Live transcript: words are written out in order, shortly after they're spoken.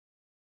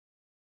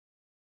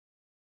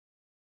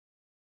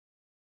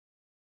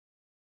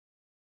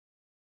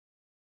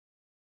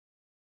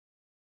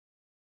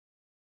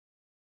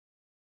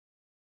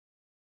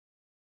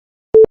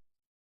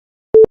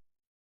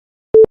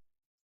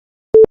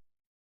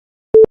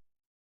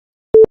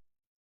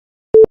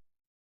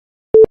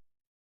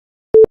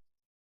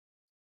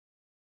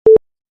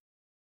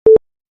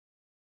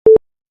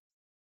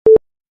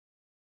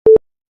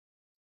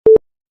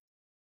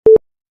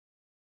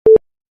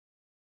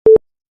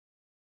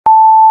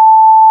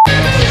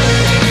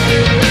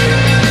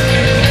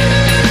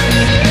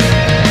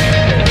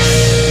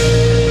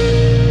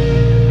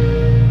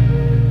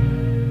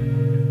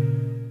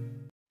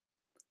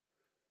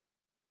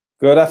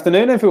Good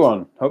afternoon,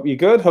 everyone. Hope you're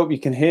good. Hope you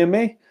can hear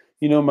me.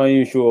 You know my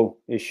usual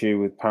issue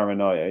with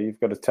paranoia.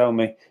 You've got to tell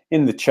me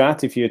in the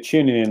chat if you're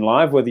tuning in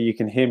live whether you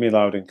can hear me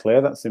loud and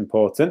clear. That's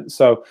important.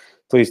 So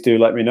please do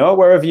let me know.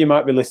 Wherever you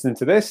might be listening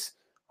to this,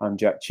 I'm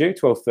Jack Chew,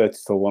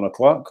 12:30 till 1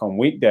 o'clock. On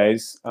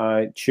weekdays,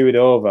 I chew it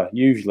over,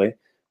 usually,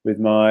 with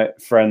my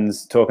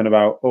friends talking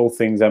about all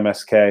things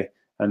MSK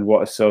and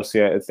what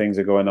associated things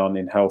are going on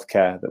in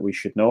healthcare that we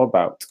should know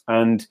about.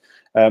 And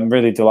I'm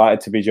really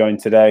delighted to be joined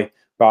today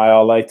by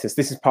our latest.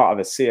 This is part of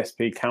a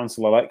CSP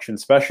Council election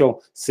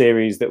special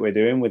series that we're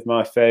doing with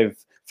my five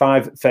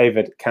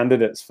favoured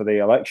candidates for the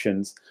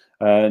elections.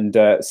 And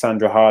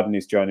Sandra Harding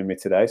is joining me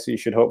today, so you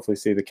should hopefully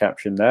see the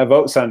caption there.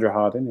 Vote Sandra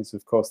Harding is,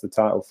 of course, the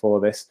title for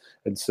this,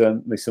 and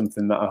certainly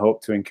something that I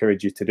hope to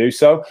encourage you to do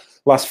so.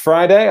 Last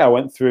Friday, I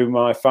went through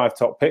my 5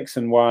 top picks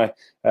and why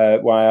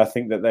I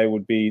think that they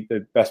would be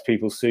the best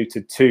people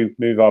suited to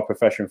move our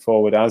profession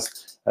forward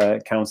as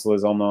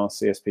councillors on our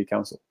CSP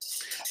Council.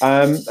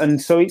 And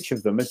so each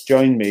of them has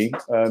joined me.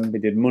 We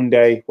did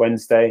Monday,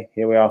 Wednesday,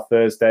 here we are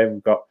Thursday.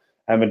 We've got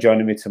Emma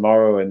joining me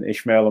tomorrow and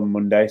Ishmael on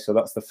Monday. So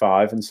that's the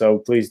 5. And so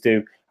please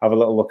do have a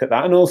little look at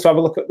that. And also have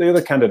a look at the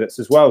other candidates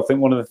as well. I think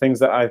one of the things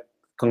that I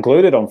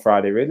concluded on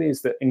Friday really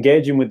is that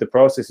engaging with the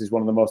process is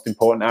one of the most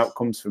important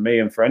outcomes for me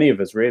and for any of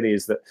us really,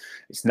 is that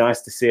it's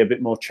nice to see a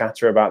bit more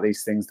chatter about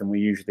these things than we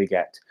usually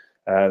get.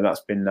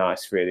 That's been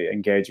nice, really.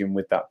 Engaging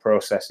with that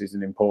process is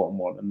an important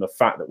one. And the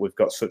fact that we've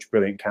got such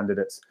brilliant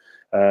candidates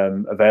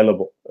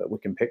available that we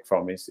can pick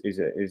from is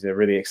a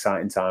really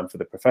exciting time for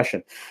the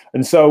profession.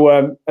 And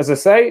so, as I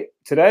say,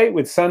 today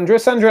with Sandra.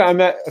 Sandra, I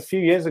met a few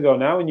years ago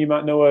now, and you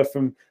might know her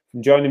from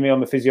joining me on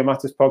the Physio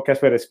Matters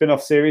podcast. We had a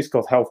spin-off series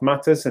called Health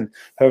Matters, and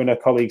her and her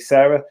colleague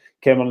Sarah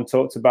came on and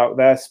talked about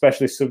their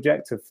specialist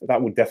subject.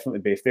 That would definitely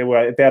be, if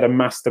they had a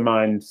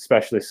mastermind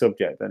specialist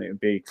subject, then it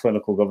would be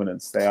clinical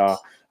governance. They are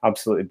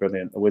absolutely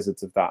brilliant, the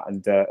wizards of that.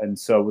 And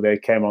so they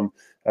came on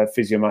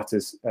Physio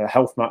Matters,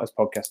 Health Matters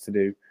podcast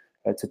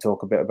to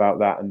talk a bit about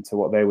that and to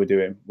what they were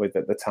doing with,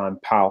 at the time,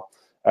 PAL.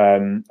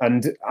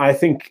 And I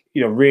think,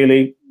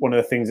 really one of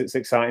the things that's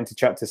exciting to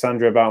chat to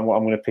Sandra about, and what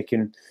I'm going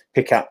to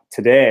pick at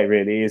today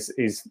really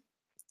is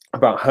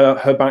about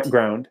her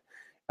background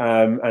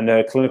and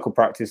her clinical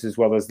practice, as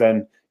well as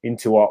then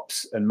into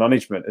ops and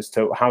management, as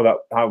to how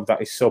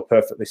that is so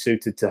perfectly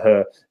suited to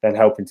her then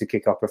helping to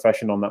kick our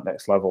profession on that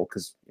next level,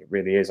 because it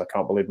really is. I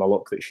can't believe my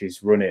luck that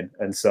she's running,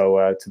 and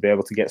so to be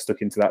able to get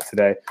stuck into that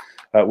today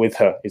with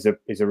her is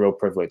a real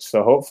privilege.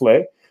 So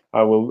hopefully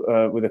I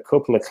will, with a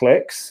couple of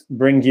clicks,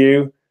 bring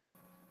you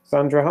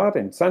Sandra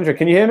Harding. Sandra,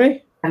 can you hear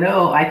me?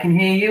 Hello, I can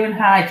hear you, and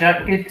hi,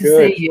 Jack. Good to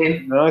see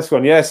you. Nice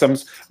one. Yes, I'm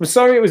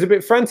sorry it was a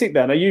bit frantic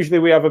then. Usually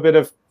we have a bit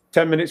of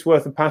 10 minutes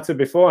worth of patter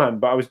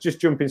beforehand, but I was just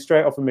jumping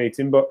straight off a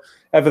meeting. But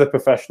ever the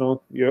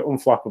professional, you're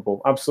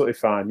unflappable. Absolutely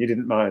fine. You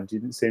didn't mind. You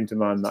didn't seem to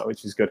mind that,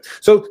 which is good.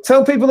 So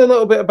tell people a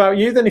little bit about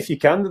you then, if you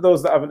can,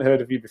 those that haven't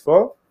heard of you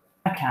before.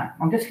 I can.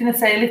 I'm just going to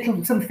say a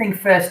little something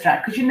first,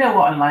 Jack, because you know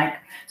what I'm like.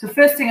 So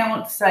first thing I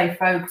want to say,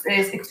 folks,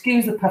 is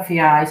excuse the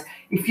puffy eyes.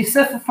 If you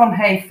suffer from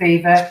hay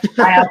fever,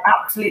 I am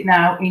absolutely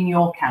now in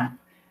your camp.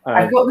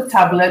 I've got the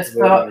tablets,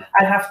 but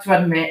I have to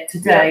admit,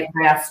 today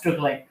they are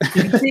struggling.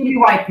 So if you see me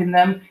wiping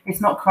them, it's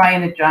not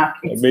crying a Jack.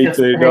 It's me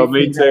too. No,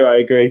 me too. I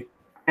agree.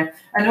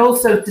 And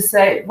also to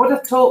say, what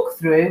I've talked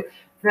through,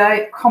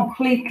 they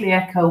completely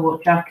echo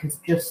what Jack has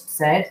just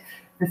said.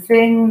 The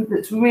thing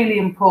that's really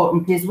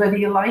important is whether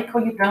you like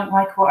or you don't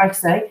like what I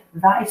say,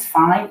 that is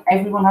fine.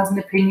 Everyone has an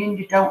opinion.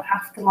 You don't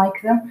have to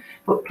like them.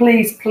 But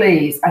please,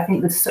 please, I think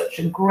there's such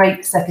a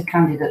great set of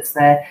candidates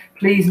there.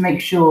 Please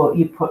make sure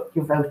you put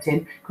your vote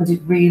in, because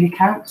it really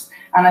counts.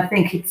 And I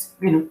think it's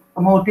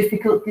a more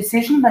difficult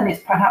decision than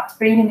it's perhaps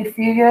been in a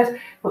few years.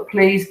 But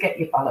please get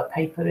your ballot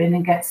paper in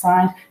and get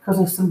signed, because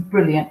there's some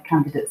brilliant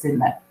candidates in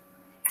there.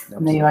 Absolutely.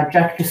 And there you are,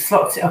 Jack just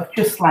slots it up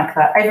just like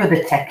that. Ever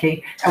the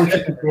techie. I wish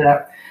you could do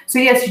that. So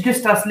yes, you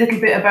just asked a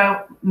little bit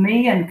about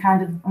me and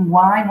kind of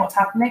why and what's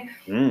happening.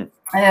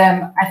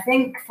 I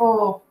think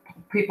for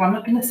people, I'm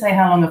not going to say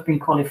how long I've been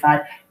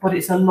qualified, but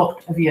it's a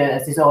lot of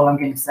years is all I'm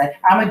going to say.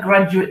 I'm a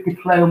graduate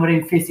diploma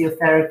in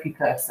physiotherapy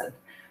person.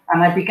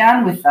 And I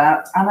began with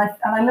that, and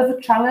I love a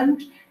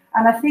challenge.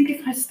 And I think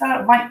if I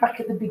start right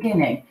back at the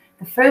beginning,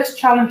 the first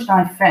challenge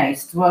I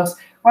faced was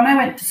when I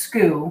went to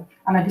school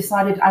and I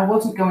decided I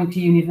wasn't going to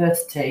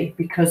university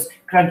because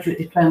graduate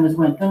diplomas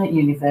weren't done at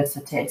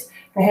universities.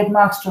 The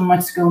headmaster in my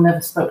school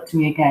never spoke to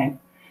me again,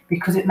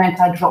 because it meant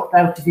I dropped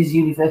out of his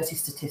university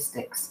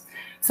statistics.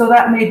 So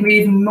that made me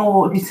even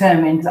more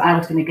determined that I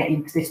was going to get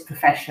into this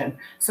profession.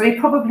 So he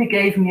probably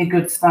gave me a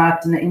good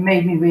start, and it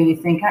made me really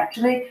think,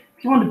 actually,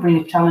 if you want to bring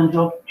a challenge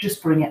up,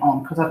 just bring it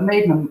on, because I've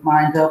made my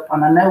mind up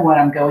and I know where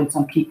I'm going, so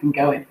I'm keeping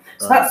going.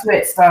 So that's where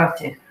it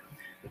started.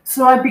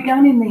 So I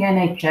began in the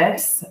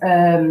NHS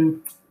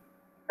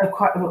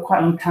quite a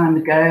long time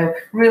ago.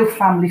 Real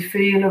family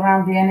feel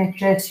around the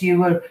NHS. You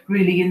were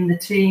really in the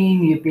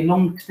team. You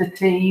belonged to the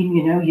team.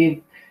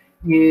 You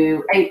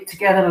You ate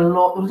together a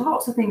lot. There was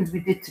lots of things we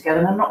did together,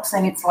 and I'm not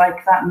saying it's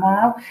like that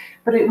now,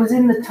 but it was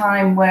in the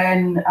time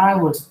when I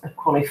was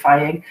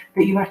qualifying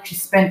that you actually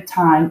spent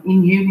time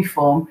in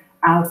uniform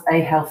as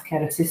a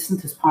healthcare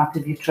assistant as part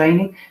of your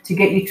training to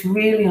get you to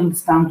really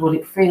understand what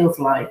it feels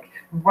like,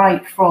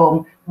 right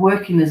from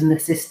working as an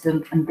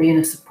assistant and being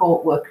a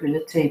support worker in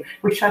a team,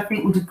 which I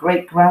think was a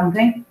great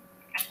grounding.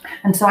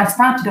 And so I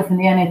started off in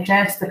the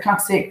NHS, the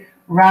classic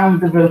round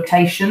the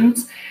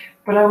rotations,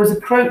 but I was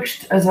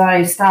approached as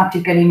I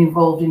started getting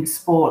involved in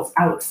sports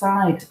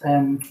outside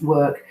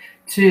work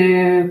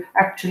to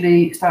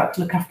actually start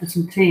to look after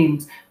some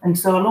teams. And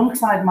so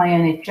alongside my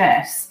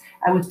NHS,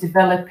 I was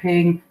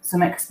developing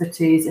some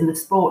expertise in the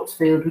sports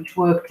field, which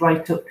worked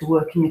right up to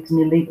working at an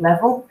elite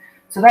level.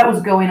 So that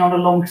was going on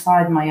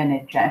alongside my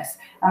NHS.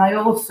 And I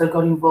also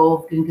got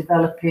involved in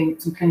developing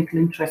some clinical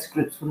interest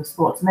groups for the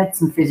sports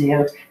medicine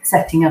physios,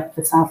 setting up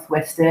the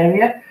Southwest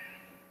area.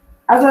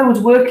 As I was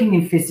working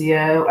in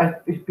physio, I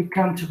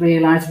began to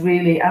realise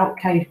really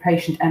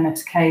outpatient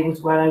MSK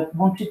was where I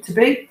wanted to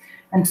be.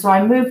 And so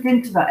I moved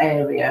into that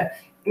area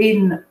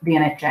in the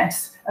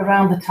NHS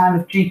around the time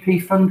of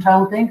GP fund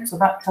holding. So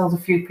that tells a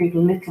few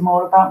people a little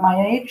more about my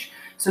age.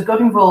 So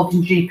got involved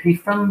in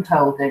GP fund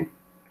holding,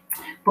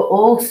 but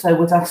also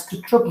was asked to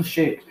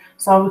troubleshoot.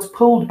 So I was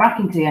pulled back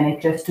into the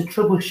NHS to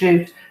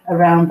troubleshoot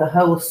around the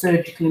whole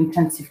surgical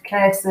intensive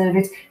care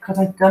service, because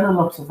I'd done a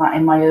lot of that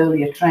in my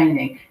earlier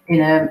training in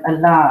a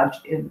large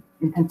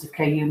intensive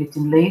care unit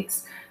in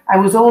Leeds. I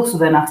was also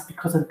then asked,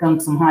 because I'd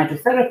done some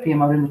hydrotherapy in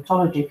my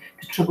rheumatology,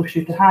 to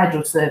troubleshoot a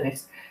hydro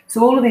service.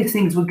 So all of these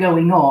things were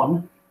going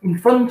on. In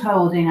fund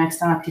holding, I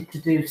started to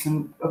do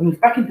I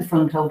moved back into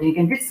fund holding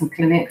again, did some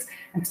clinics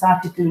and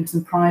started doing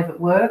some private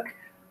work.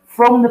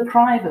 From the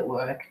private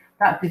work,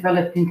 that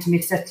developed into me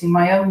setting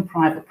my own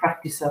private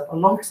practice up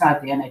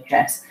alongside the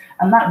NHS.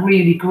 And that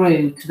really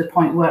grew to the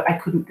point where I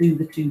couldn't do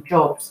the two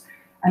jobs.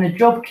 And a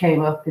job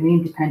came up in the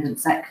independent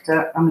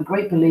sector. I'm a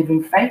great believer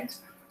in fate.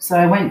 So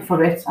I went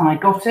for it and I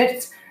got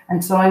it.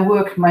 And so I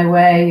worked my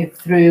way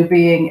through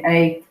being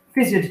a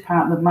physio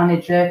department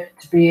manager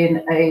to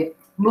being a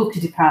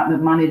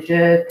multi-department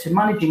manager to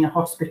managing a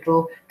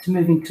hospital to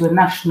moving to a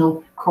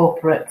national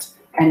corporate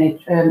and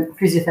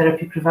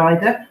physiotherapy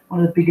provider,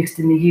 one of the biggest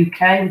in the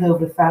UK with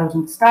over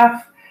 1,000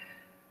 staff,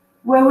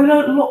 where we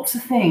learned lots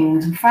of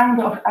things and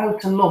found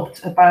out a lot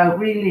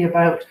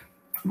about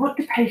what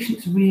do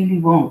patients really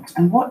want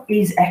and what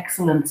is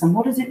excellence and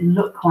what does it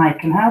look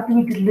like and how do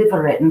we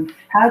deliver it and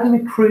how do we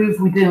prove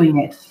we're doing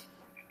it.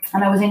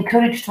 And I was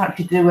encouraged to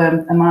actually do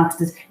a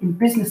master's in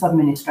business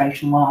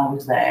administration while I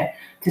was there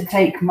to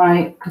take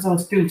because I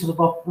was doing sort of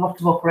a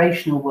lot of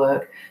operational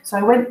work. So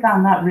I went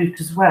down that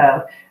route as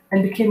well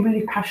and became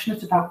really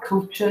passionate about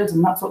cultures,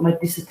 and that's what my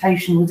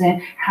dissertation was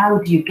in. How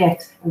do you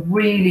get a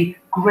really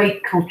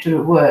great culture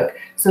at work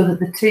so that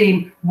the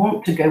team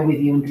want to go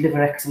with you and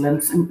deliver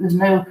excellence? And there's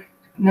no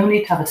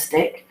need to have a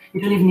stick.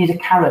 You don't even need a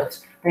carrot.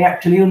 They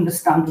actually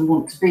understand and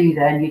want to be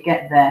there, and you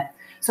get there.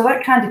 So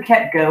that kind of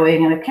kept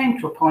going, and I came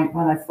to a point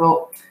when I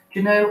thought,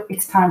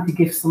 it's time to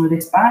give some of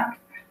this back.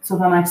 So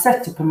then I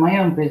set up my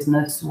own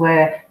business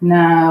where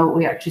now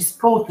we actually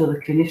support other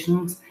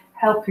clinicians,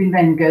 helping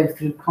them go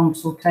through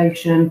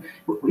consultation.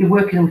 We're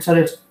working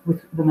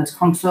with them as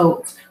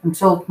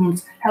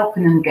consultants,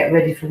 helping them get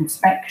ready for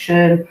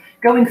inspection,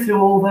 going through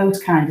all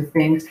those kind of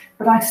things.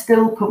 But I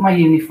still put my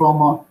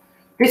uniform on.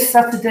 This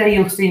Saturday,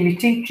 you'll see me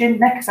teaching.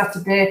 Next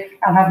Saturday,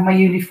 I'll have my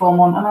uniform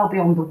on and I'll be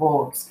on the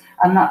wards.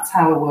 And that's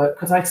how I work,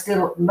 because I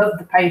still love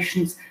the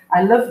patients.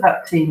 I love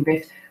that team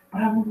bit,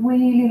 but I'm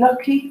really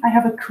lucky. I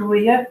have a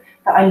career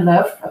that I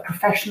love, a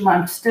profession that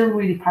I'm still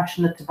really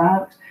passionate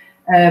about.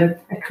 A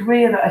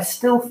career that I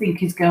still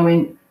think is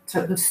going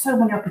to, there's so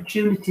many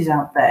opportunities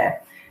out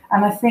there.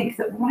 And I think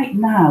that right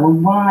now,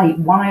 and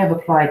why I've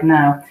applied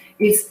now,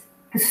 is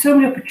there's so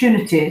many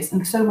opportunities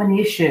and so many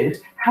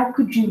issues. How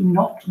could you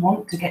not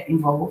want to get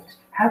involved?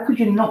 How could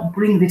you not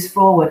bring this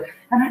forward?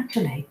 And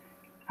actually,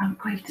 I'm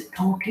great at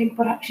talking,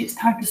 but actually it's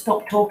time to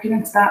stop talking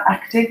and start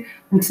acting.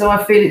 And so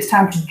I feel it's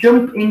time to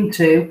jump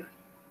into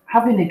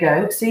having a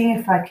go, seeing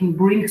if I can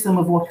bring some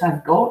of what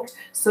I've got,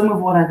 some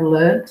of what I've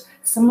learned,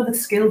 some of the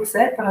skill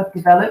set that I've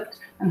developed,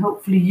 and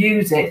hopefully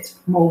use it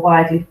more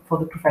widely for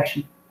the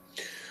profession.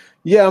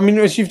 Yeah, I mean,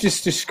 as you've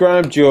just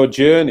described your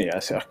journey,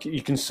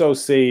 you can so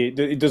see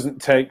that it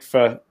doesn't take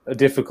for a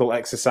difficult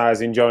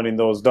exercise in joining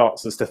those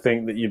dots as to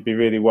think that you'd be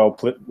really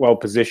well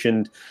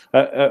positioned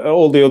at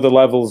all the other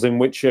levels in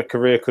which your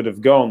career could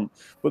have gone.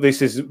 But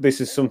this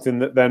is something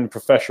that then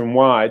profession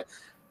wide.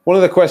 One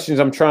of the questions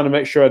I'm trying to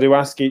make sure I do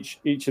ask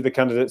each of the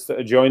candidates that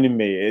are joining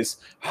me is,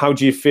 how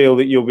do you feel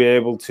that you'll be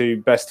able to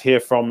best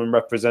hear from and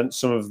represent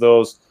some of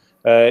those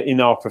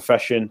in our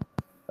profession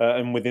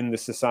and within the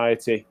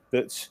society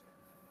that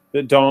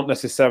don't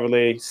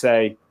necessarily,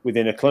 say,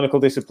 within a clinical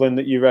discipline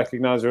that you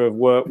recognise or have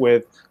worked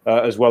with,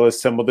 as well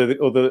as some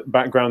other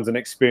backgrounds and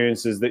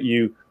experiences that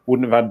you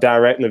wouldn't have had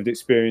direct lived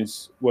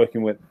experience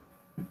working with?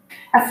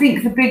 I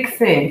think the big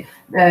thing,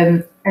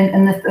 and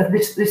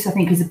this I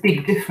think is a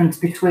big difference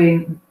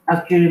between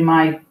during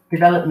my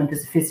development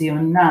as a physio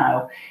and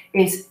now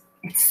is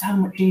it's so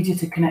much easier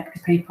to connect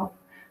to people.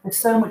 There's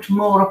so much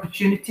more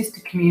opportunities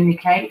to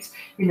communicate.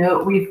 You know,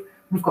 we've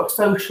got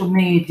social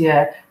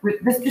media.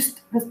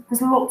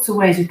 There's lots of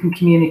ways we can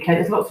communicate.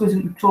 There's lots of ways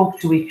we can talk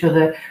to each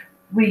other.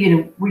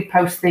 We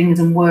post things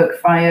and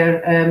work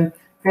via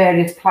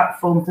various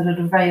platforms that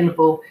are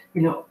available,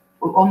 you know,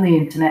 on the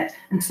internet.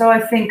 And so I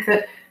think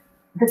that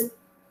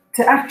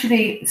to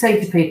actually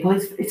say to people,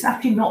 it's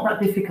actually not that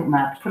difficult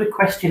now to put a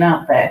question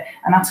out there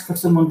and ask for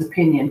someone's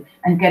opinion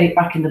and get it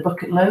back in the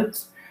bucket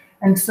loads.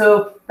 And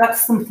so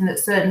that's something that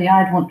certainly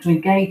I'd want to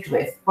engage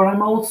with. But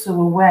I'm also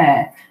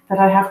aware that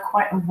I have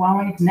quite a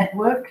wide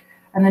network,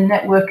 and the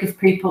network of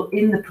people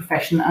in the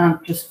profession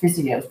aren't just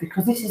physios,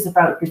 because this is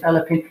about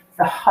developing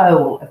the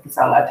whole of this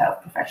allied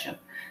health profession.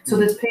 So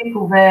there's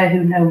people there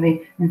who know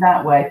me in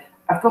that way.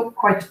 I've got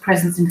quite a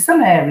presence in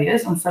some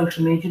areas on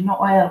social media, not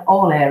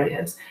all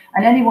areas.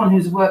 And anyone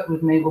who's worked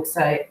with me will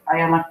say,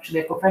 I've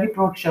got very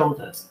broad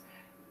shoulders.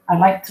 I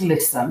like to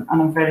listen,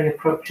 and I'm very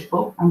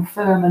approachable. I'm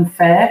firm and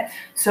fair.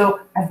 So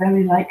I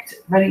very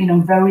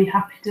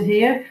happy to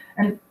hear.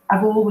 And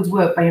I've always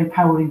worked by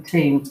empowering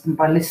teams and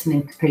by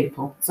listening to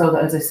people, so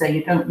that, as I say,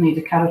 you don't need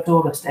a carrot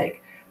or a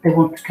stick. They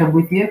want to come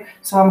with you.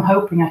 So I'm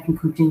hoping I can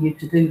continue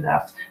to do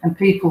that. And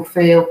people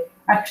feel,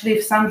 actually,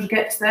 if Sandra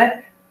gets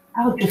there,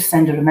 I'll just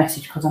send her a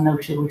message because I know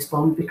she'll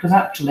respond, because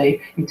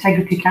actually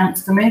integrity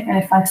counts to me. And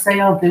if I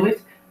say I'll do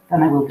it,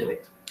 then I will do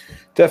it.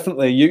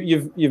 Definitely.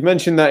 You've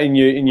mentioned that in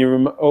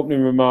your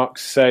opening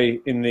remarks,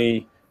 say in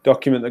the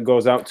document that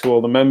goes out to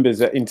all the members,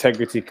 that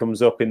integrity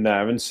comes up in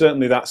there, and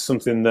certainly that's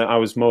something that I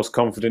was most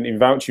confident in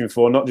vouching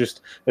for, not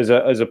just as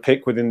a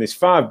pick within this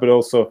 5, but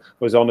also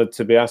was honoured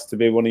to be asked to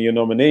be one of your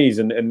nominees,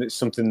 and it's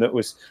something that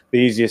was the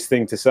easiest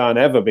thing to sign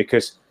ever,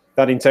 because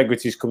that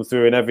integrity has come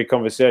through in every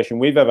conversation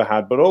we've ever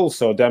had, but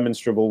also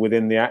demonstrable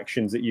within the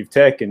actions that you've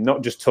taken,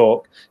 not just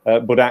talk,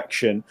 but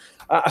action.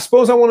 I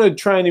suppose I want to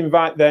try and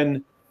invite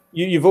then,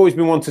 you've always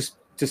been one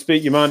to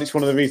speak your mind. It's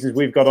one of the reasons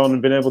we've got on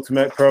and been able to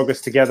make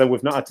progress together.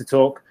 We've not had to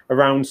talk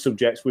around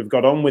subjects. We've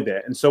got on with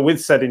it. And so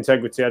with said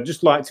integrity, I'd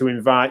just like to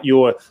invite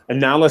your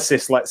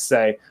analysis, let's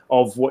say,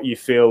 of what you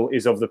feel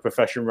is of the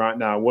profession right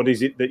now. What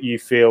is it that you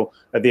feel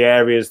are the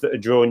areas that are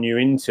drawing you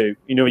into?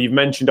 You know, you've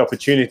mentioned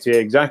opportunity,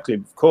 exactly,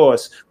 of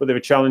course, but there are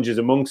challenges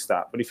amongst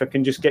that. But if I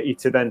can just get you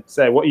to then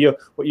say, what are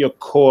your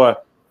core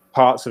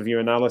parts of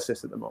your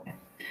analysis at the moment?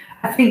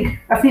 I think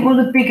one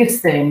of the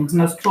biggest things,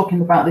 and I was talking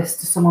about this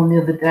to someone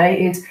the other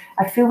day, is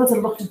I feel there's a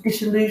lot of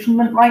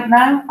disillusionment right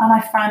now, and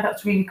I find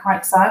that's really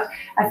quite sad.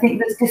 I think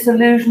there's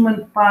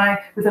disillusionment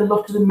with a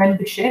lot of the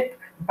membership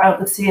about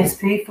the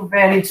CSP for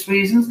various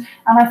reasons,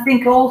 and I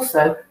think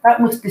also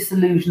that must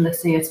disillusion the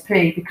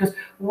CSP, because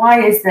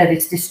why is there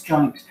this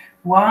disjoint?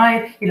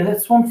 Why, you know,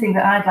 that's one thing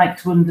that I'd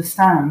like to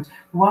understand.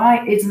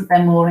 Why isn't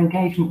there more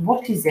engagement?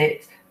 What is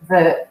it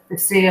that the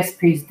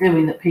CSP is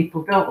doing that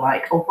people don't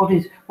like, or what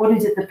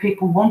is it that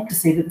people want to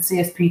see that the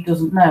CSP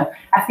doesn't know?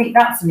 I think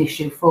that's an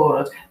issue for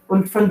us,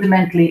 and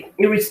fundamentally,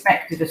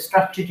 irrespective of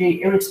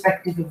strategy,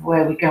 irrespective of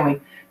where we're going.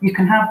 You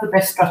can have the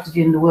best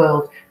strategy in the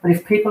world, but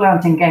if people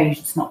aren't engaged,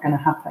 it's not going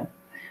to happen.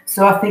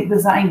 So I think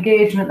there's that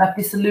engagement, that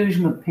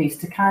disillusionment piece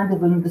to kind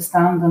of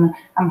understand, and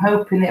I'm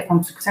hoping that if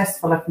I'm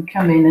successful, I can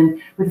come in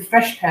and with a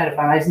fresh pair of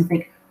eyes and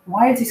think,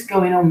 why is this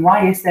going on?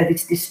 Why is there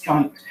this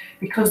disjoint?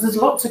 Because there's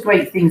lots of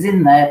great things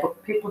in there,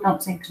 but people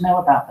don't seem to know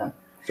about them.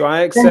 So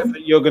I accept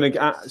that you're going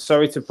to,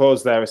 sorry to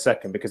pause there a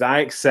second, because I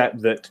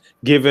accept that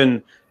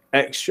given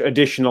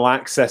additional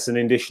access and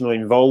additional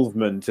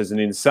involvement as an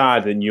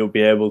insider, and you'll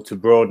be able to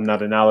broaden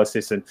that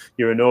analysis, and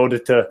you're an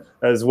auditor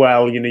as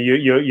well. You know,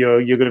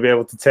 you're going to be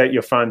able to take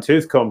your fine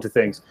tooth comb to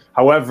things.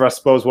 However, I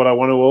suppose what I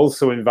want to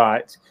also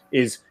invite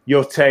is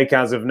your take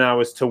as of now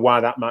as to why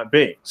that might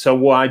be. So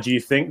why do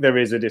you think there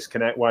is a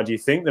disconnect? Why do you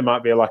think there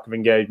might be a lack of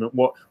engagement?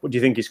 What do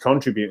you think is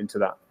contributing to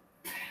that?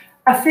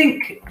 I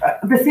think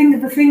the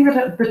thing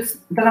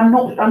that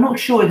I'm not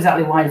sure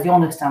exactly why is the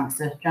honest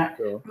answer, Jack.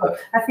 Sure. But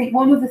I think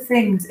one of the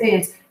things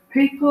is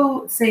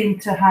people seem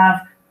to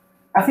have.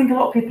 I think a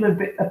lot of people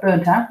are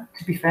burnt out.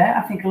 To be fair,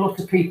 I think a lot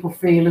of people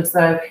feel as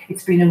though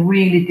it's been a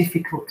really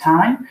difficult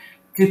time.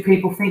 Do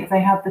people think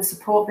they had the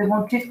support they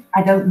wanted?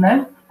 I don't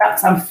know.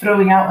 I'm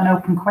throwing out an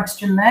open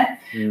question there.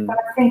 But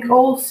I think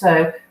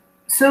also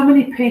so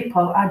many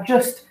people are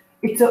just.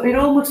 It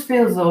almost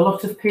feels though a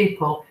lot of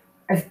people.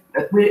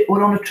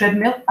 We're on a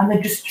treadmill and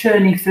they're just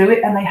churning through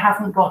it, and they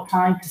haven't got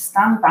time to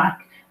stand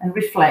back and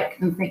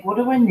reflect and think, what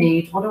do I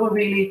need? What do I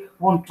really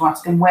want to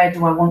ask? And where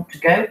do I want to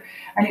go?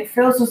 And it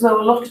feels as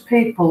though a lot of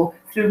people,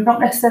 through not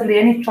necessarily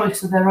any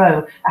choice of their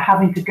own, are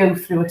having to go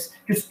through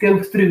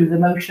the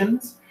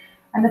motions.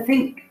 And I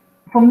think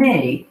for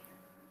me,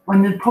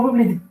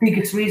 probably the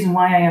biggest reason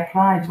why I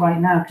applied right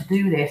now to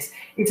do this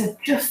is I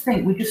just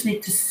think we just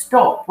need to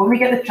stop. When we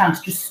get the chance,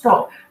 just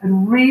stop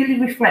and really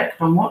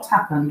reflect on what's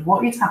happened,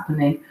 what is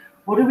happening,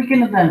 what are we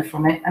going to learn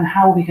from it, and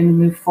how are we going to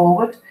move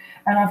forward.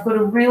 And I've got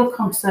a real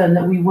concern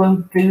that we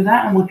won't do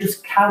that, and we'll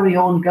just carry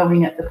on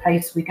going at the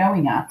pace we're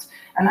going at,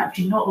 and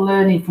actually not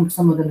learning from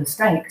some of the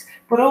mistakes,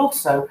 but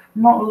also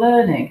not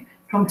learning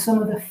from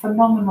some of the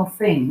phenomenal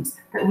things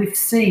that we've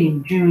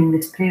seen during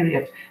this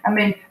period. I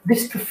mean,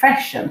 this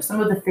profession,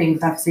 some of the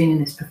things I've seen in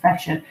this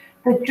profession,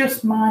 they're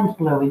just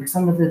mind-blowing.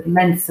 Some of the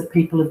lengths that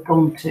people have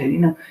gone to, you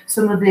know,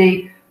 some of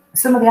the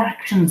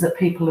actions that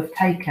people have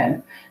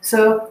taken.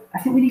 So I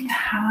think we need to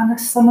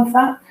harness some of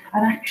that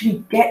and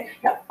actually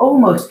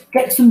almost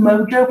get some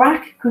mojo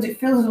back, because it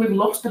feels as we've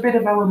lost a bit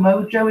of our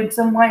mojo in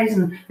some ways,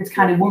 and there's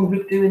kind of one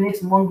group doing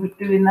this and one group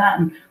doing that,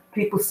 and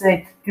people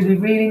say, do we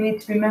really need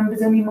to be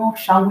members anymore?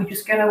 Shall we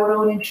just get our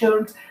own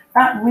insurance?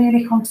 That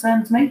really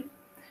concerns me,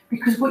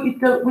 because we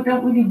don't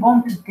really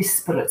want a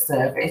disparate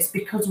service,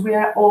 because we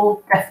are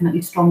all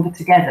definitely stronger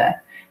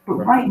together. But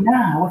right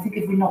now, I think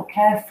if we're not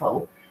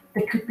careful,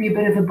 there could be a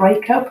bit of a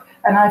breakup,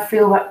 and I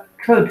feel that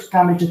could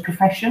damage the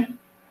profession.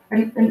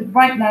 And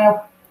right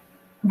now,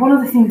 one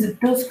of the things that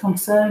does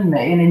concern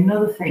me, and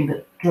another thing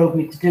that drove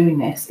me to doing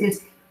this,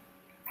 is,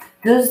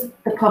 does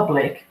the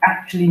public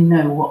actually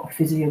know what a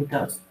physio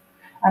does?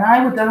 And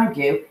I would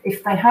argue,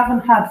 if they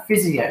haven't had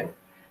physio,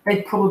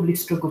 they'd probably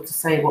struggle to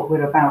say what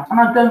we're about. And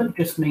I don't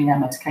just mean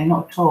MSK,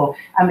 not at all.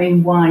 I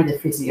mean wider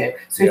physio.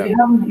 So if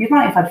you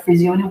might have had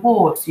physio in a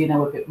ward, so you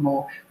know a bit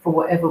more for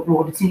whatever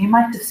ward it's in. You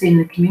might have seen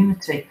the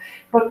community.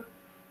 But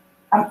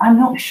I'm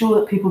not sure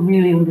that people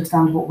really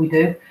understand what we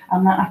do.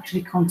 And that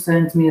actually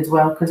concerns me as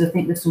well, because I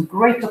think there's some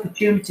great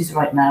opportunities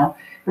right now.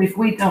 But if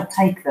we don't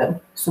take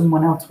them,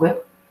 someone else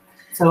will.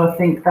 So I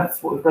think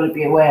that's what we've got to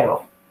be aware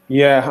of.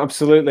 Yeah,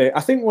 absolutely.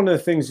 I think one of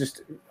the things,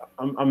 just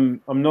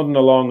I'm nodding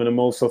along, and I'm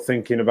also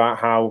thinking about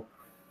how,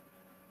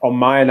 on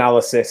my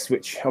analysis,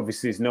 which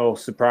obviously is no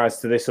surprise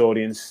to this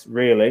audience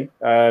really,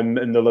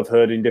 and they'll have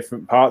heard in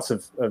different parts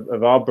of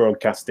our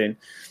broadcasting,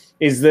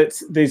 is that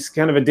there's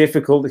kind of a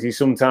difficulty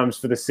sometimes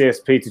for the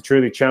CSP to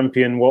truly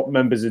champion what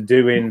members are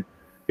doing,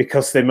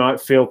 because they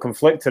might feel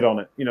conflicted on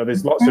it. You know,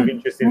 there's lots of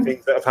interesting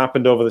things that have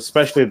happened over,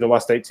 especially the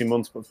last 18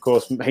 months, but of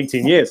course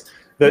 18 years,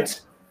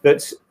 that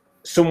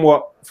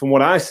somewhat, from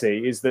what I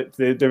see, is that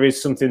there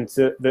is something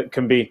that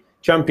can be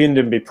championed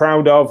and be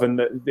proud of, and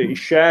that is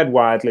shared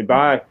widely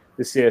by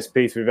the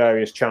CSP through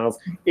various channels,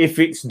 if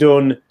it's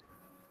done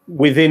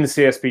within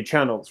CSP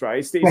channels,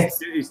 right?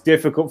 It's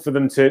difficult for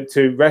them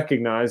to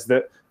recognise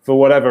that, for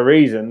whatever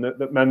reason,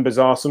 that members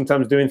are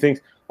sometimes doing things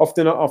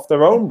often off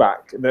their own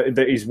back that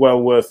is well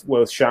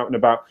worth shouting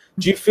about.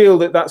 Do you feel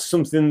that that's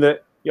something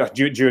that,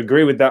 do you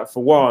agree with that,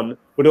 for one?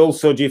 But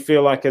also, do you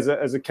feel like as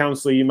a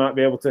counsellor you might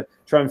be able to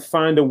try and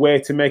find a way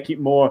to make it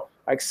more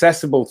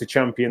accessible to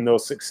champion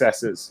those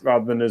successes,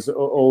 rather than as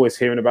always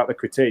hearing about the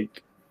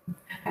critique?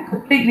 I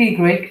completely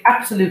agree,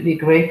 absolutely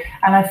agree.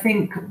 And I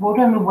think what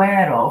I'm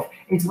aware of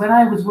is, when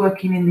I was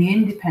working in the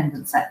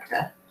independent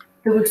sector,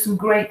 there were some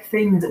great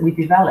things that we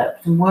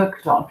developed and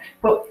worked on,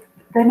 but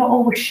they're not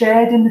always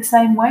shared in the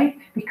same way,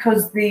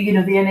 because the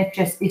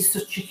NHS is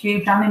such a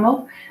huge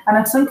animal. And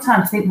I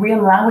sometimes think we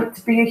allow it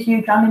to be a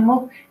huge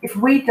animal. If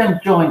we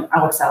don't join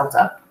ourselves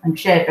up and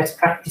share best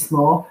practice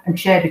more and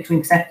share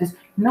between sectors,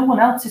 no one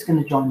else is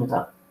going to join us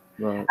up.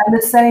 Right. And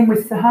the same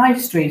with the high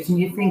street. And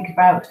you think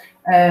about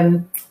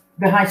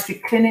the high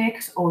street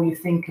clinics, or you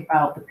think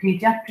about the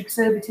paediatric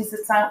services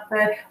that's out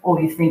there, or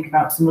you think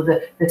about some of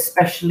the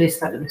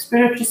specialists, like the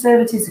respiratory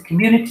services, the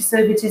community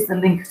services, the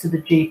links to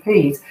the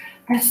GPs.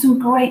 There's some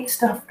great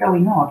stuff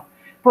going on,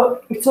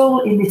 but it's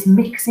all in this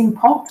mixing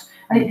pot,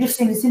 and it just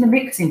seems it's in a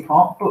mixing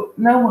pot, but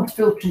no one's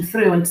filtering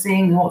through and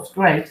seeing what's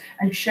great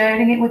and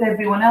sharing it with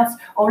everyone else.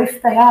 Or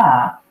if they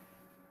are,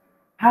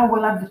 how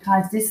well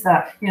advertised is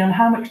that? And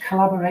how much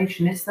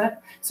collaboration is there?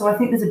 So I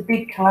think there's a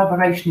big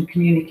collaboration and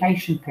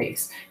communication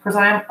piece, because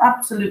I am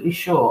absolutely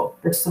sure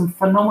there's some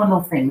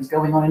phenomenal things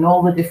going on in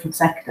all the different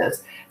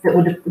sectors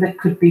that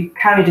could be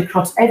carried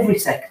across every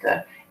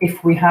sector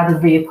if we had a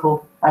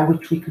vehicle by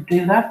which we could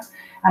do that.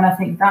 And I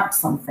think that's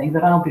something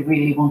that I'll be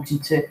really wanting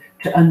to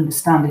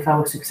understand if I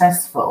were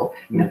successful.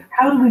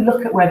 How do we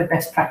look at where the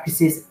best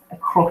practice is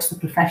across the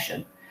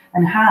profession?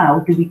 And how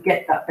do we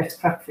get that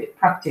best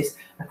practice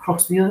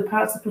across the other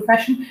parts of the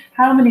profession?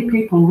 How many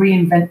people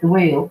reinvent the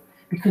wheel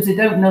because they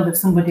don't know that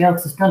somebody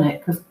else has done it,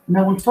 because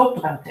no one's talked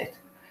about it?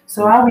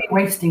 So are we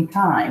wasting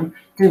time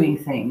doing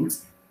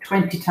things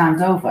 20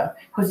 times over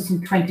because it's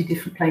in 20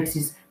 different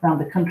places around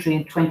the country,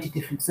 in 20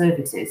 different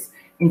services,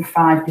 in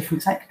 5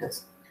 different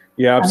sectors?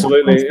 Yeah,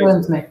 absolutely. And that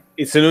concerns me.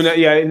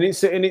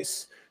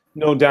 It's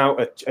no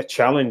doubt a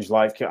challenge.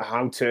 Like,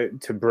 how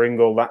to bring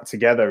all that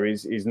together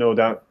is no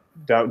doubt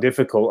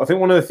difficult. I think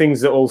one of the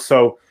things that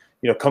also,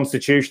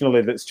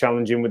 constitutionally, that's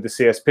challenging with the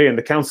CSP, and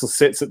the council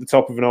sits at the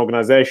top of an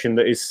organisation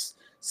that is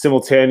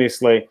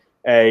simultaneously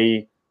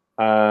a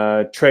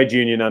trade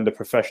union and a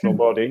professional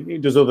body.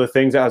 It does other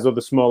things. It has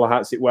other smaller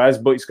hats it wears,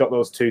 but it's got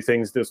those two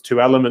things. There's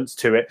 2 elements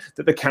to it,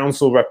 that the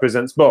council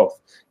represents both.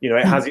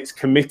 It has its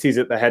committees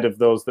at the head of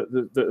those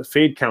that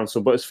feed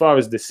council. But as far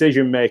as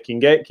decision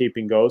making,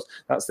 gatekeeping goes,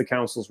 that's the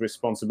council's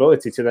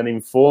responsibility to then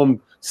inform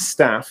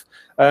staff.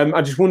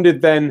 I just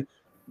wondered then,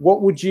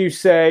 what would you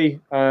say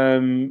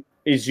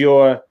is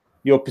your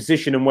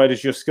position, and where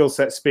does your skill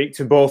set speak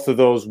to both of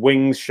those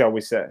wings, shall we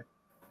say?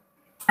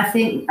 I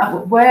think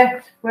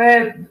where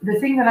the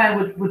thing that I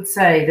would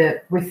say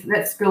that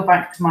let's go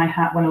back to my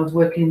hat when I was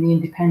working in the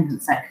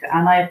independent sector,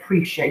 and I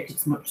appreciate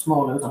it's much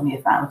smaller, it was only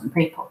 1,000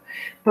 people.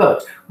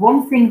 But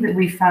one thing that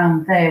we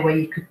found there where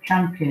you could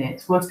champion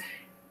it was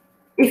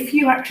if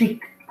you actually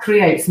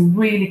create some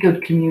really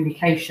good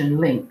communication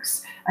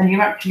links and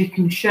you actually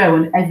can show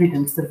and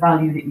evidence the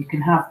value that you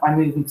can have by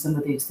moving some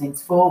of these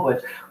things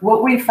forward.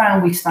 What we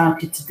found we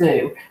started to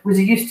do was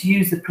we used to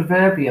use the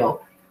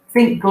proverbial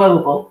think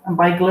global, and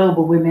by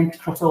global we meant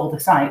across all the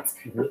sites,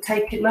 but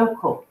take it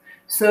local.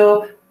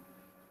 So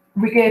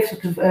we gave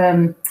sort of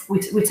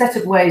we set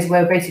up ways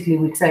where basically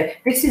we'd say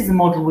this is the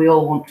model we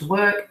all want to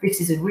work.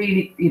 This is a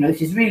really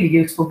this is really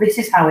useful. This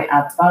is how it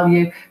adds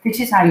value.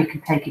 This is how you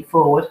can take it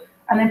forward.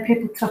 And then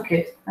people took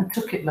it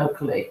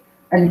locally,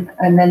 and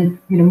then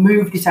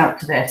moved it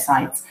out to their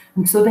sites.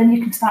 And so then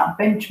you can start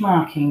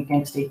benchmarking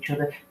against each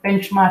other,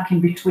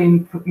 benchmarking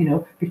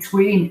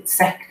between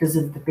sectors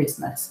of the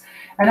business.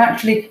 And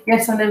actually,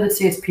 yes, I know the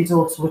CSP is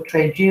also a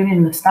trade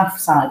union, the staff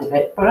side of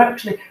it, but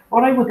actually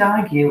what I would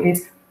argue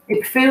is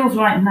it feels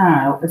right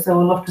now as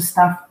though a lot of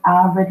staff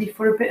are ready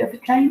for a bit of a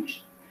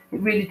change.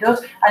 It really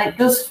does. And it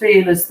does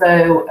feel as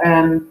though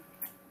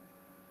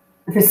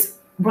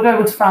what I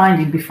was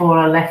finding before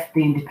I left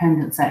the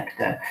independent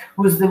sector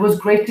was there was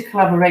greater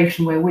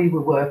collaboration where we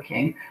were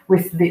working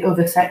with the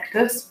other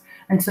sectors.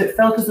 And so it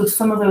felt as though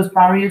some of those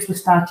barriers were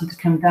starting to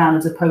come down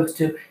as opposed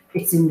to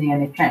it's in the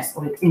NHS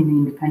or it's in the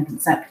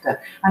independent sector.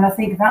 And I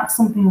think that's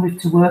something we have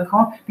to work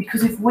on,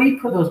 because if we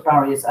put those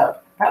barriers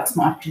up, that's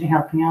not actually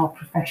helping our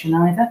profession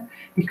either,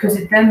 because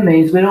it then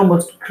means we're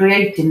almost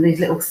creating these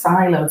little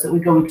silos that we're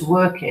going to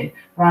work in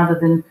rather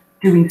than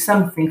doing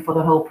something for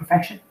the whole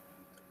profession.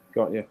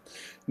 Got you.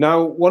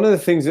 Now, one of the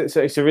things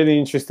it's a really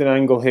interesting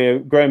angle here.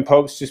 Graham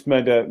Pope's just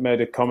made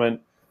a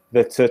comment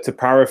that, to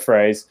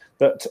paraphrase,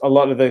 that a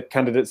lot of the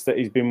candidates that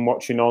he's been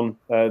watching on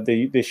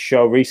this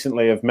show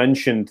recently have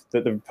mentioned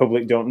that the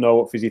public don't know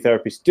what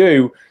physiotherapists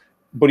do.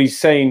 But he's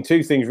saying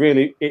two things,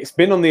 really. It's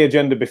been on the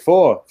agenda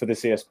before for the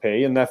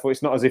CSP, and therefore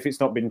it's not as if it's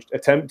not been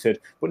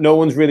attempted, but no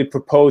one's really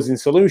proposing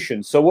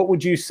solutions. So what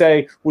would you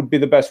say would be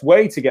the best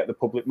way to get the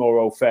public more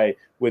au fait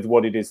with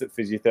what it is that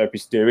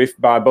physiotherapists do, if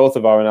by both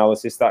of our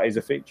analysis that is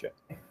a feature?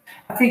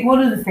 I think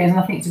one of the things, and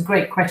I think it's a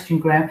great question,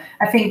 Graham,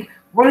 I think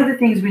one of the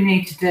things we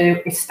need to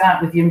do is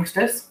start with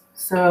youngsters.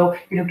 So,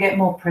 get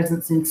more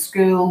presence in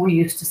school. We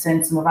used to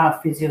send some of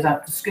our physios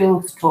out to school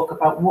to talk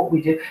about what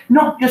we do,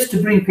 not just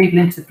to bring people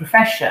into the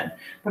profession,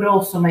 but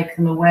also make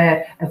them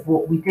aware of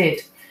what we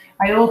did.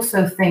 I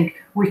also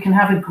think we can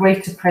have a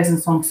greater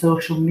presence on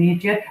social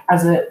media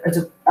as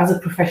a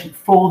profession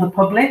for the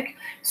public.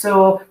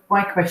 So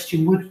my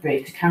question would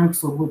be to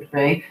council would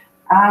be,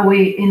 are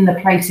we in the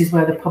places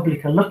where the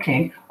public are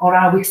looking, or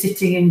are we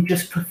sitting in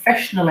just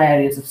professional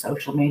areas of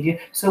social media?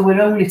 So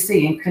we're only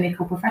seeing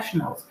clinical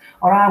professionals,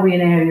 or are we in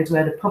areas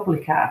where the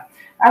public are?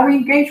 Are we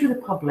engaged with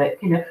the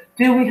public? Do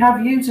we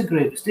have user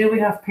groups? Do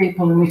we have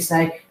people and we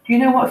say, do you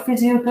know what a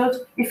physio does?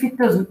 If it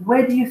doesn't,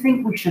 where do you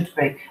think we should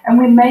be? And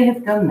we may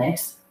have done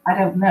this, I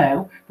don't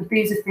know, but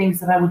these are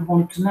things that I would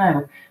want to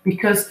know,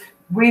 because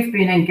we've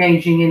been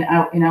engaging in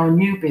our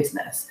new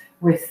business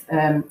with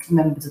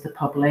members of the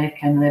public,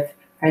 and they've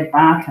fed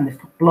back and they've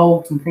put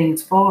blogs and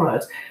things for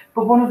us.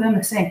 But one of them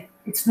is saying,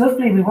 it's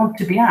lovely, we want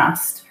to be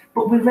asked,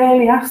 but we're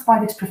rarely asked by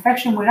this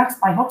profession. We're asked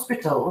by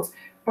hospitals,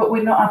 but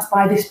we're not asked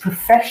by this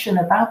profession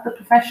about the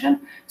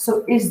profession.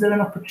 So is there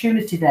an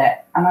opportunity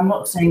there? And I'm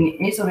not saying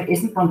it is or it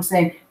isn't, I'm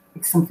saying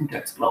it's something to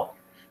explore.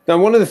 Now,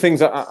 one of the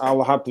things that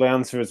I'll happily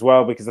answer as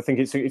well, because I think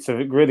it's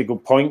a really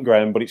good point,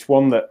 Graham, but it's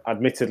one that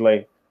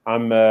admittedly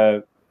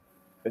and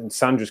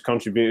Sandra's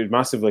contributed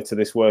massively to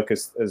this work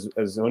as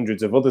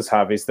hundreds of others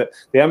have, is that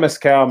the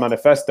MSKR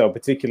manifesto,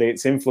 particularly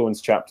its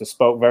influence chapter,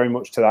 spoke very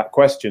much to that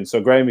question.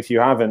 So Graham, if you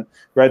haven't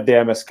read the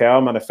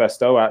MSKR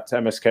manifesto at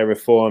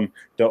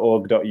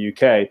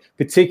mskreform.org.uk,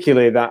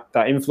 particularly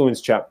that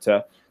influence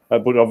chapter,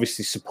 but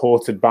obviously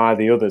supported by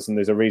the others, and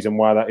there's a reason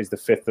why that is the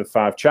 5th of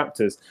 5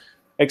 chapters,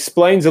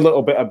 explains a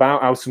little bit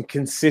about how some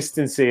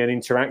consistency and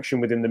interaction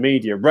within the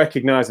media,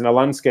 recognizing a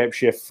landscape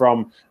shift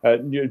from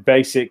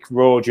basic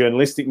raw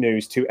journalistic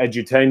news to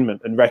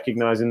edutainment, and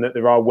recognizing that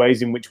there are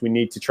ways in which we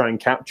need to try and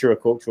capture a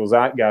cultural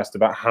zeitgeist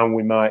about how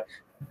we might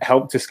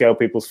help to scale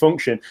people's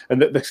function,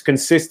 and that there's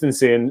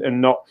consistency and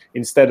not,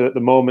 instead of at the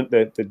moment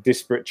the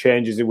disparate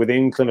changes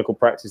within clinical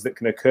practice that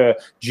can occur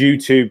due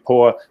to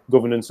poor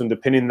governance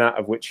underpinning that,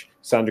 of which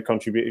Sandra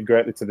contributed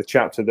greatly to the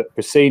chapter that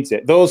precedes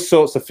it. Those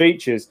sorts of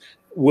features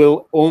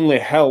will only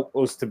help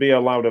us to be a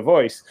louder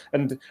voice.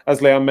 And as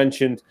Leanne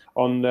mentioned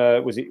on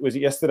was it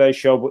yesterday's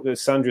show, but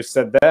as Sandra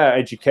said there,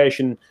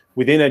 education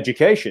within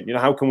education,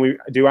 how can we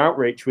do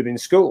outreach within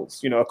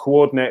schools, a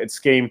coordinated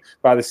scheme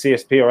by the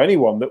CSP or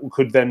anyone that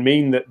could then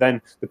mean that then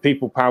the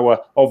people power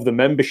of the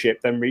membership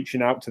then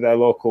reaching out to their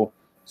local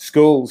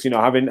schools,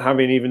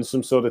 having even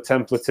some sort of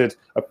templated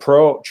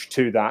approach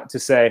to that, to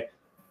say,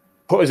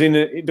 put us in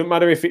it doesn't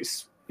matter if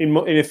it's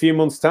in a few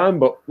months' time,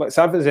 but let's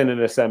have us in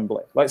an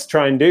assembly. Let's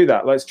try and do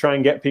that. Let's try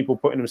and get people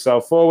putting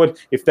themselves forward.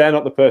 If they're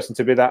not the person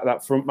to be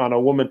that front man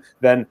or woman,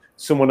 then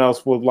someone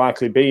else will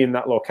likely be in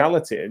that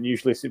locality. And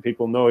usually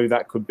people know who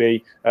that could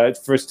be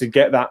for us to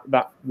get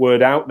that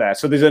word out there.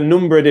 So there's a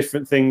number of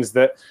different things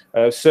that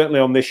certainly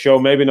on this show,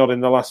 maybe not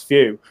in the last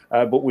few,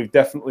 but we've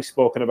definitely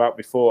spoken about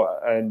before.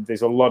 And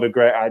there's a lot of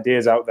great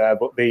ideas out there.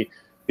 But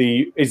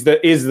is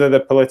there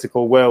the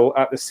political will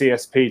at the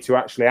CSP to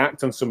actually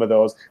act on some of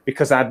those?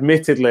 Because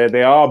admittedly,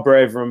 they are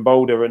braver and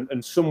bolder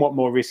and somewhat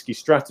more risky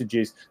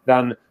strategies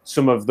than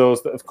some of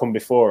those that have come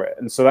before it.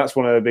 And so that's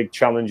one of the big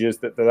challenges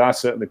that I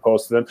certainly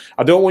pose to them.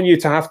 I don't want you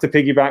to have to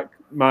piggyback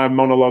my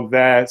monologue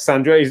there,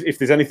 Sandra. If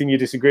there's anything you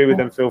disagree with,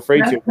 then feel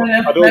free to.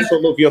 I'd also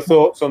love your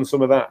thoughts on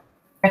some of that.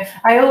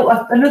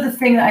 Another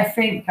thing that I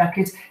think, Jack,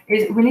 is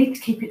we need to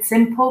keep it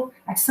simple.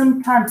 I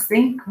sometimes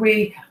think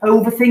we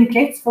overthink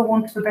it, for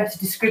want of a better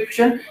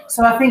description.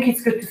 So I think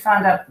it's good to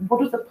find out,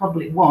 what does the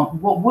public want?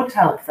 What would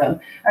help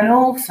them? And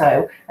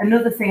also,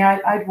 another thing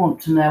I'd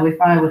want to know if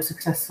I were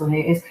successful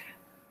here is,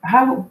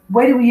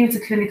 where do we use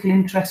the clinical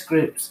interest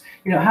groups?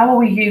 How are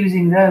we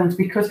using those?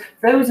 Because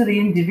those are the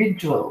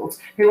individuals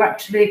who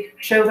actually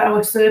show that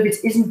our service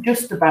isn't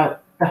just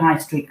about the high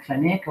street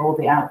clinic or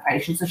the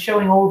outpatients, they're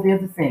showing all the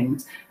other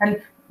things. And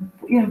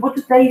what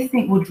do they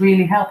think would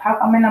really help?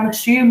 I'm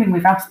assuming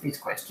we've asked these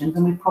questions,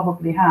 and we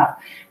probably have.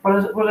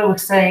 But what I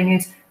was saying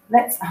is,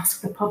 let's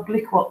ask the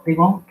public what they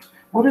want.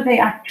 What do they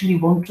actually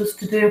want us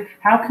to do?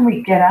 How can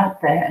we get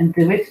out there and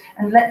do it?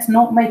 And let's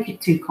not make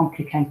it too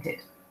complicated.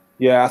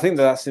 Yeah, I think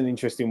that's an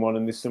interesting one,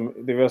 and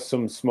there are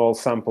some small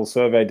sample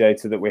survey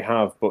data that we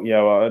have, but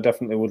yeah, I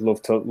definitely would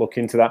love to look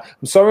into that.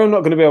 I'm sorry I'm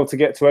not going to be able to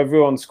get to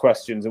everyone's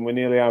questions, and we're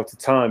nearly out of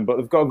time, but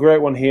I've got a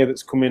great one here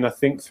that's come in, I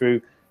think,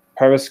 through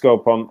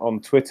Periscope on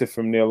Twitter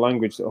from Neil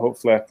Langridge that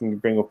hopefully I can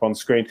bring up on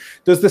screen.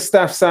 Does the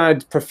staff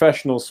side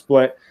professional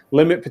split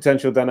limit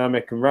potential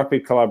dynamic and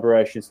rapid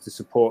collaborations to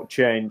support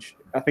change?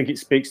 I think it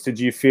speaks to,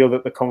 do you feel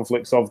that the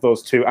conflicts of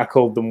those two, I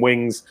called them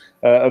wings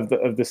of the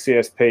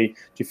CSP, do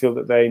you feel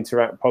that they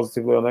interact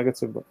positively or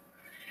negatively?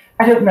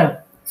 I don't know.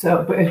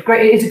 So, but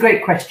it is a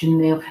great question,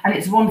 Neil, and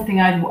it's one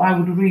thing I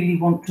would really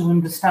want to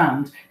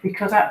understand,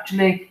 because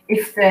actually,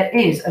 if there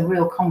is a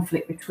real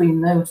conflict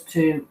between those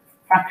two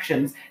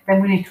factions,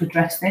 then we need to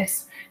address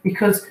this,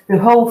 because the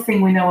whole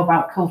thing we know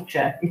about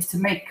culture is to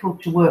make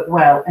culture work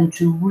well and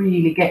to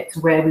really get to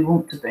where we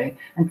want to be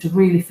and to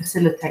really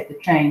facilitate the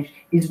change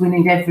is we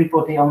need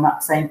everybody on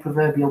that same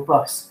proverbial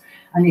bus.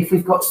 And if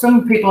we've got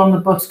some people on the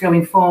bus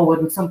going forward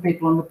and some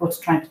people on the bus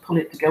trying to pull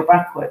it to go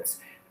backwards,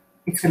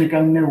 it's going to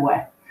go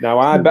nowhere. Now,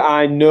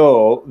 I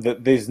know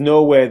that there's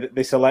no way that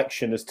this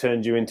election has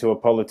turned you into a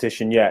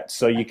politician yet.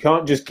 So you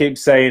can't just keep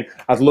saying,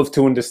 I'd love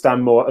to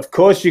understand more. Of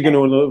course, you're going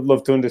to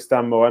love to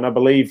understand more, and I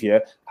believe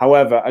you.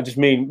 However, I just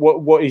mean,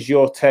 what is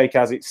your take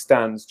as it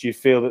stands? Do you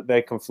feel that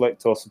they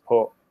conflict or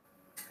support?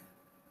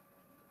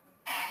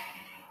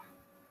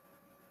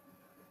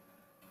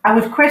 I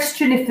would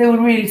question if they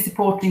were really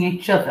supporting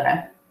each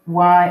other.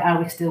 Why are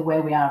we still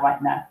where we are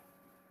right now?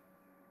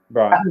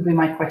 Right. That would be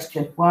my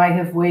question. Why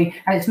have we?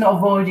 And it's not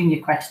avoiding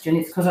your question.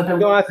 It's because I don't.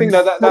 No, I think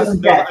that's.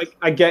 No,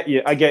 I get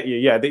you. I get you.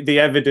 Yeah, the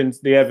evidence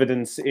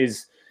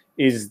is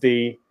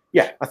the.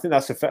 Yeah, I think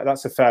that's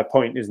a fair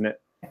point, isn't it?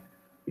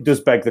 It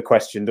does beg the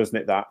question, doesn't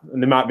it? That,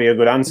 and there might be a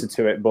good answer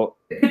to it, but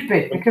it could be.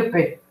 It could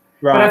be.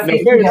 Right.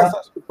 Think,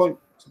 that's a good point.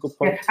 It's a good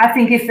point. Yeah, I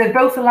think if they're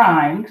both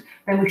aligned,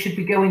 then we should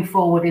be going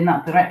forward in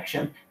that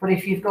direction. But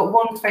if you've got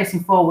one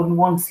facing forward and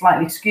one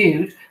slightly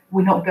skewed,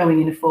 we're not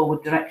going in a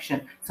forward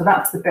direction. So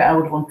that's the bit I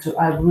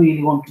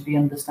really want to be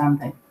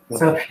understanding. Yeah.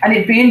 So, and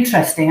it'd be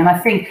interesting, and I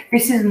think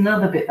this is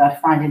another bit that I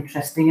find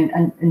interesting,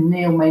 and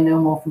Neil may know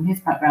more from his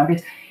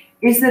background,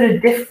 is there a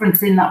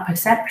difference in that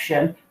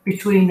perception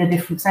between the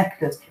different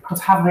sectors? Because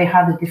have they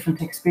had a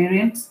different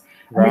experience?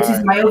 Right. And this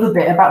is my other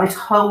bit about this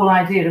whole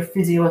idea of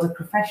physio as a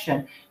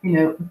profession.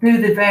 Do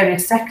the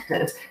various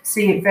sectors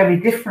see it very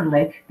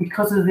differently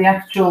because of the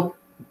actual,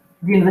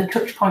 the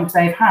touch points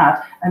they've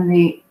had and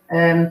the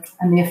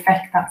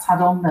effect that's had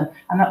on them?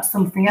 And that's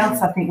something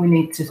else I think we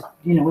need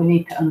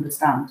to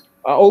understand.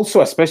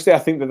 Also, especially, I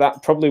think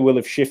that probably will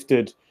have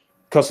shifted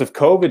because of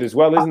COVID as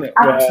well, isn't it?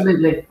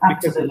 Absolutely,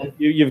 absolutely.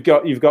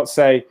 You've got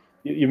say.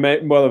 You may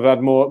well have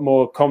had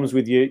more comms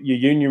with your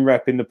union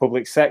rep in the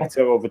public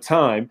sector over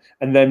time,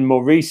 and then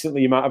more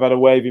recently you might have had a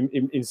wave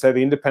in say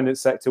the independent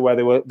sector where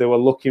they were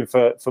looking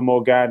for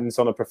more guidance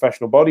on a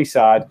professional body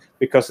side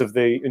because of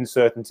the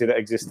uncertainty that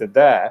existed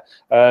there.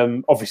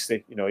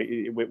 Obviously,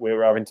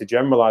 we're having to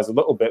generalize a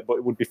little bit, but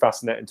it would be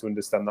fascinating to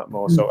understand that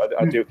more. So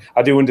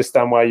I do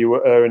understand why you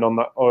were erring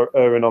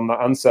on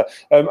that answer.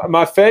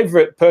 My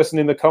favourite person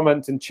in the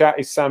comment and chat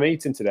is Sam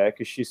Eaton today,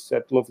 because she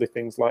said lovely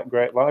things like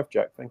great live,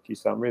 Jack. Thank you,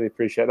 Sam. Really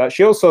appreciate that.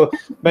 She also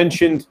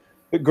mentioned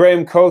that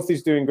Graham Coath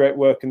is doing great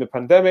work in the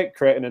pandemic,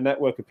 creating a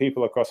network of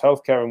people across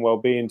healthcare and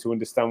well-being to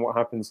understand what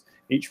happens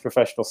each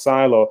professional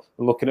silo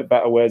and looking at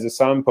better ways of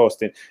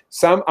signposting.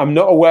 Sam, I'm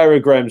not aware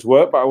of Graham's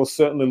work, but I will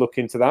certainly look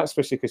into that,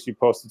 especially because you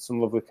posted some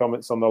lovely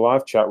comments on the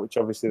live chat, which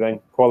obviously then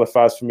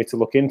qualifies for me to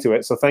look into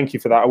it. So thank you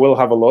for that. I will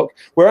have a look.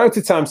 We're out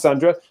of time,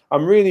 Sandra.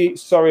 I'm really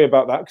sorry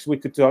about that, because we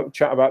could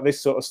chat about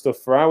this sort of stuff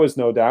for hours,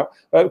 no doubt.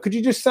 Could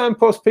you just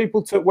signpost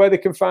people to where they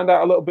can find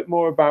out a little bit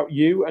more about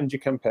you and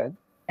your campaign?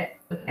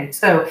 Okay,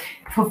 so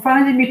for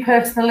finding me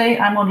personally,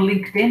 I'm on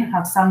LinkedIn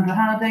as Sandra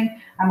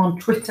Harding. I'm on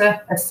Twitter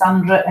as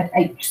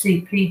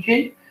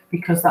Sandra@HCPG,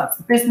 because that's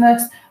the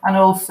business. And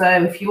also,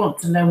 if you want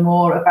to know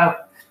more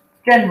about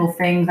general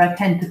things, I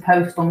tend to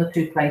post on the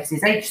two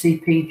places.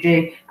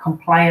 HCPG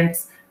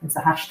compliance is the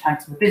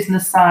hashtags for the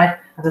business side.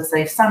 As I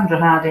say, Sandra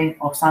Harding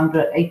or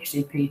Sandra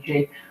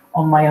HCPG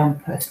on my own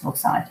personal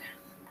side.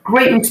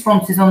 Great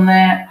responses on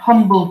there,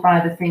 humbled by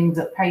the things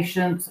that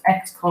patients,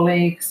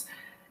 ex-colleagues,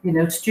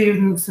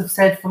 students have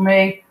said for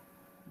me.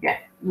 Yeah,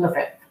 love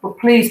it. But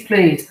please,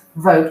 please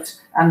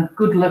vote, and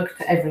good luck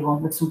to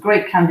everyone. There's some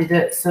great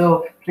candidates,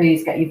 so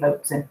please get your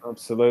votes in.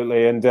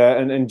 Absolutely.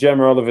 And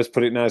Gemma Oliver's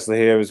put it nicely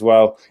here as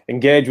well.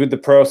 Engage with the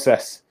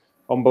process.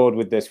 On board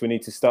with this. We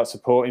need to start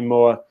supporting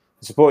more,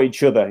 support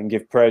each other and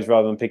give praise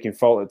rather than picking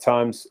fault at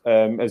times.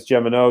 As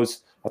Gemma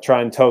knows, I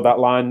try and toe that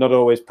line, not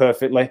always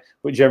perfectly,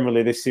 but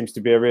generally this seems to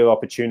be a real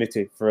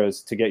opportunity for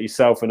us to get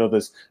yourself and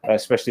others,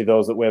 especially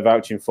those that we're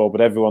vouching for,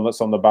 but everyone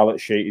that's on the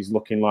ballot sheet is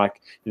looking like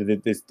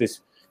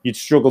this. You'd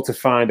struggle to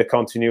find a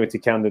continuity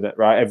candidate,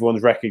 right?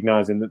 Everyone's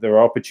recognizing that there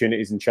are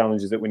opportunities and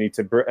challenges that we need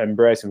to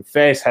embrace and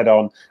face head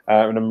on,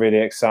 and I'm really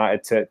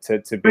excited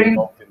to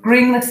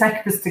bring the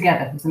sectors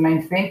together is the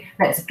main thing.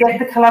 Let's get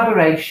the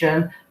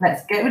collaboration.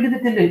 Let's get rid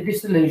of the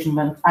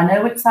disillusionment. I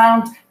know it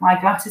sounds, my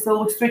glass is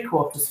always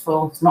 3/4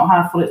 full. It's not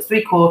half full, it's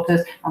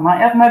 3/4. I might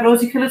have my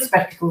rosy-coloured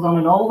spectacles on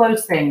and all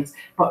those things,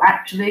 but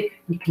actually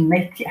you can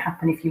make it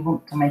happen if you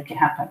want to make it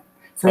happen.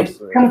 So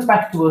Absolutely. It comes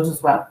back to us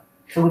as well.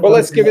 So well,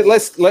 let's give it.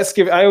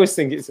 I always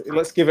think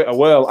let's give it a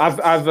whirl.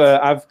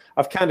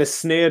 I've kind of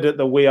sneered at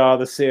the "we are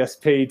the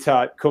CSP"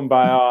 type "come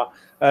by our"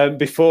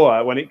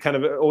 before, when it kind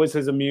of always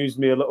has amused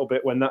me a little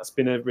bit when that's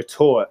been a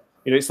retort.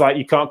 It's like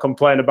you can't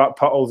complain about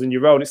potholes in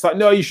your road. It's like,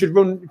 no, you should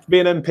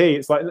be an MP.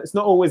 It's like, it's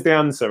not always the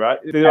answer, right?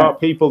 There are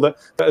people that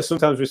are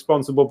sometimes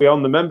responsible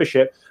beyond the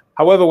membership.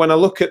 However, when I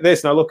look at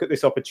this and I look at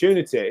this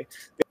opportunity,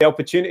 the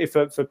opportunity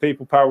for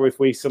People Power, if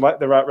we select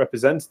the right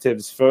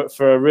representatives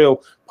for a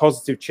real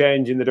positive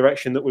change in the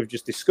direction that we've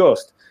just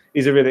discussed,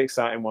 is a really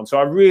exciting one. So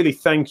I really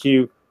thank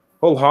you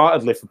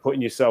wholeheartedly for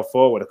putting yourself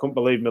forward. I couldn't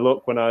believe my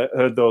luck when I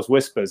heard those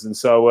whispers. And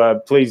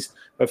so please,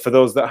 for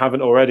those that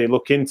haven't already,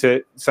 look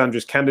into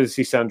Sandra's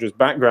candidacy, Sandra's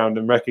background,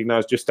 and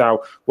recognise just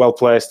how well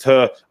placed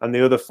her and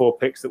the other 4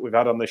 picks that we've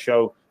had on the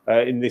show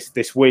in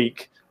this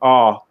week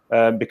are,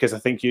 because I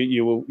think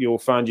you will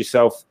find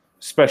yourself,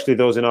 especially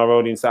those in our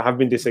audience that have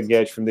been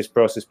disengaged from this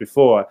process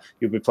before,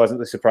 you'll be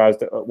pleasantly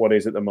surprised at what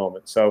is at the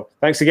moment. So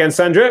thanks again,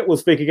 Sandra. We'll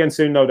speak again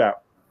soon, no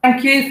doubt.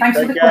 Thank you. Thanks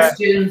for the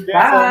questions.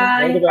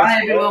 Bye. Bye,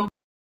 everyone.